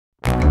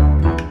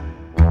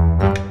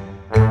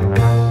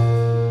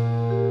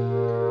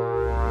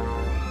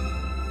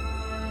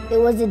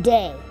was a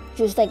day,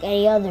 just like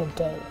any other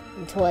day,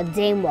 until a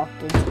dame walked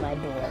into my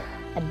door.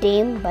 A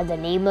dame by the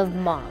name of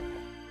Mom.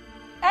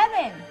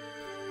 Evan!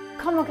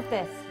 Come look at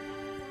this.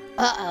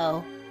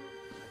 Uh-oh.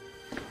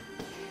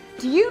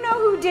 Do you know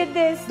who did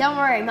this? Don't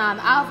worry, Mom.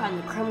 I'll find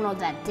the criminal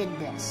that did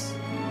this.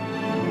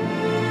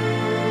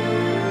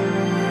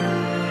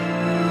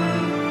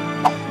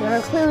 There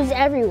were clues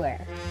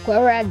everywhere.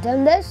 Whoever had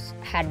done this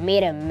had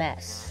made a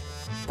mess.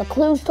 The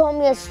clues told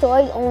me a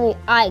story only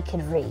I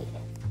could read.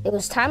 It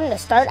was time to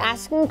start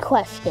asking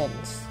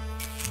questions.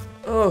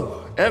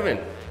 Oh, Evan.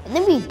 And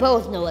then we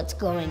both know what's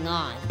going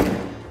on.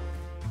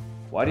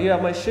 Why do you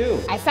have my shoe?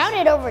 I found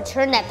it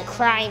overturned at the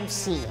crime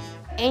scene.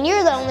 And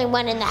you're the only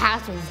one in the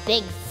house with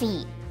big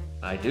feet.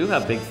 I do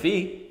have big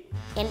feet.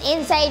 And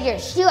inside your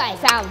shoe, I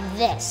found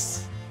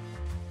this.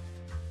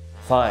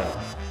 Fine.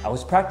 I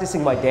was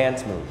practicing my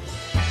dance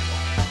moves.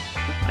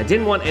 I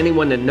didn't want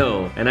anyone to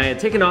know, and I had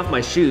taken off my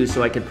shoes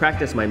so I could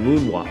practice my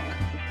moonwalk.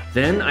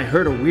 Then I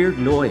heard a weird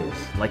noise,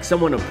 like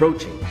someone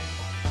approaching.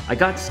 I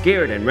got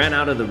scared and ran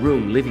out of the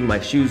room, leaving my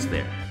shoes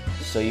there.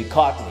 So you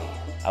caught me.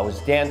 I was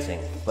dancing,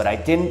 but I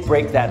didn't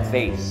break that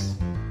vase.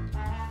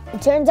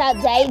 It turns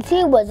out Daddy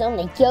too was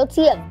only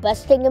guilty of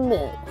busting a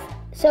move.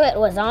 So it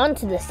was on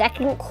to the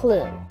second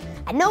clue.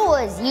 I know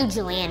it was you,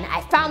 Julian.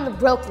 I found the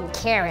broken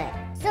carrot.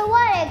 So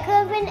what? It could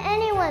have been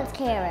anyone's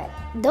carrot.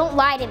 Don't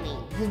lie to me.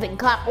 You've been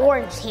caught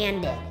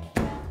orange-handed.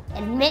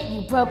 Admit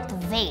you broke the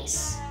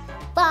vase.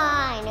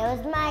 Fine, it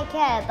was my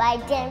carrot, but I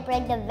didn't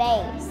break the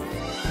vase.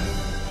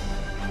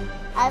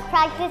 I was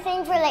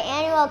practicing for the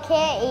annual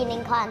carrot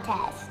eating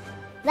contest.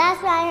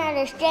 That's when I heard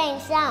a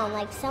strange sound,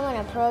 like someone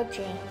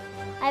approaching.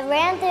 I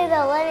ran through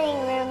the living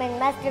room and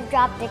must have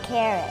dropped the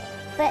carrot.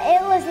 But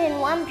it was in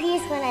one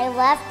piece when I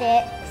left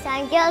it, so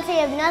I'm guilty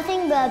of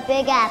nothing but a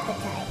big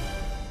appetite.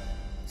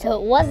 So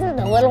it wasn't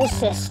the little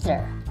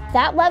sister.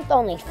 That left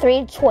only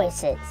 3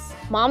 choices.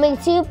 Mommy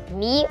Tube,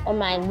 me, or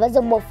my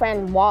invisible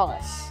friend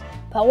Wallace.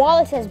 But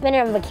Wallace has been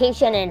on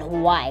vacation in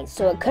Hawaii,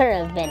 so it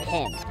couldn't have been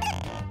him.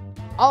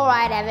 All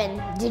right,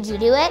 Evan, did you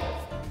do it?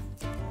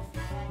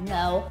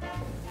 No.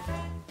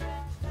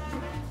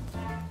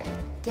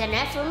 Good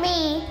enough for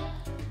me.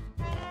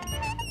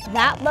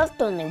 That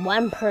left only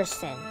one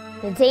person.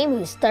 The dame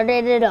who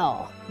started it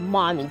all,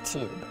 Mommy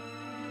Tube.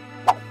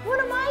 What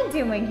am I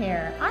doing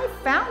here? I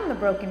found the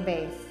broken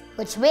vase.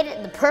 Which made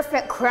it the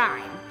perfect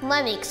crime.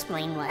 Let me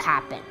explain what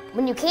happened.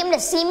 When you came to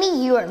see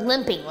me, you were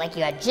limping like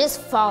you had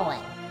just fallen.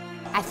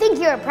 I think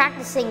you were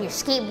practicing your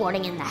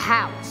skateboarding in the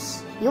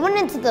house. You went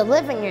into the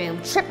living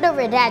room, tripped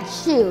over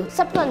Dad's shoe,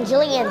 stepped on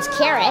Jillian's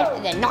carrot,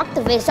 and then knocked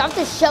the vase off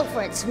the shelf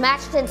where it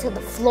smashed into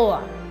the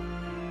floor.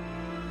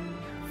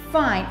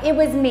 Fine, it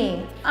was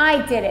me.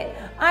 I did it.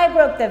 I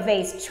broke the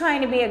vase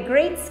trying to be a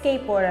great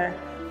skateboarder.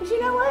 But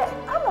you know what?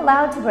 I'm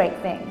allowed to break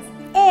things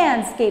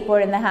and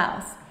skateboard in the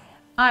house.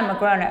 I'm a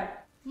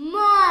grown-up.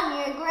 Mom,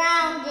 you're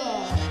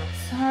grounded.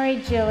 Sorry,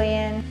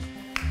 Jillian.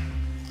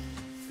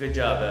 Good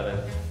job, Evan.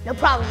 No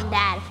problem,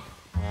 Dad.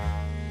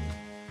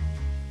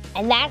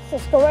 And that's the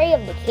story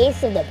of the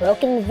case of the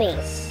broken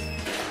vase.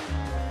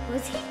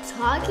 Was he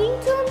talking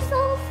to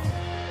himself?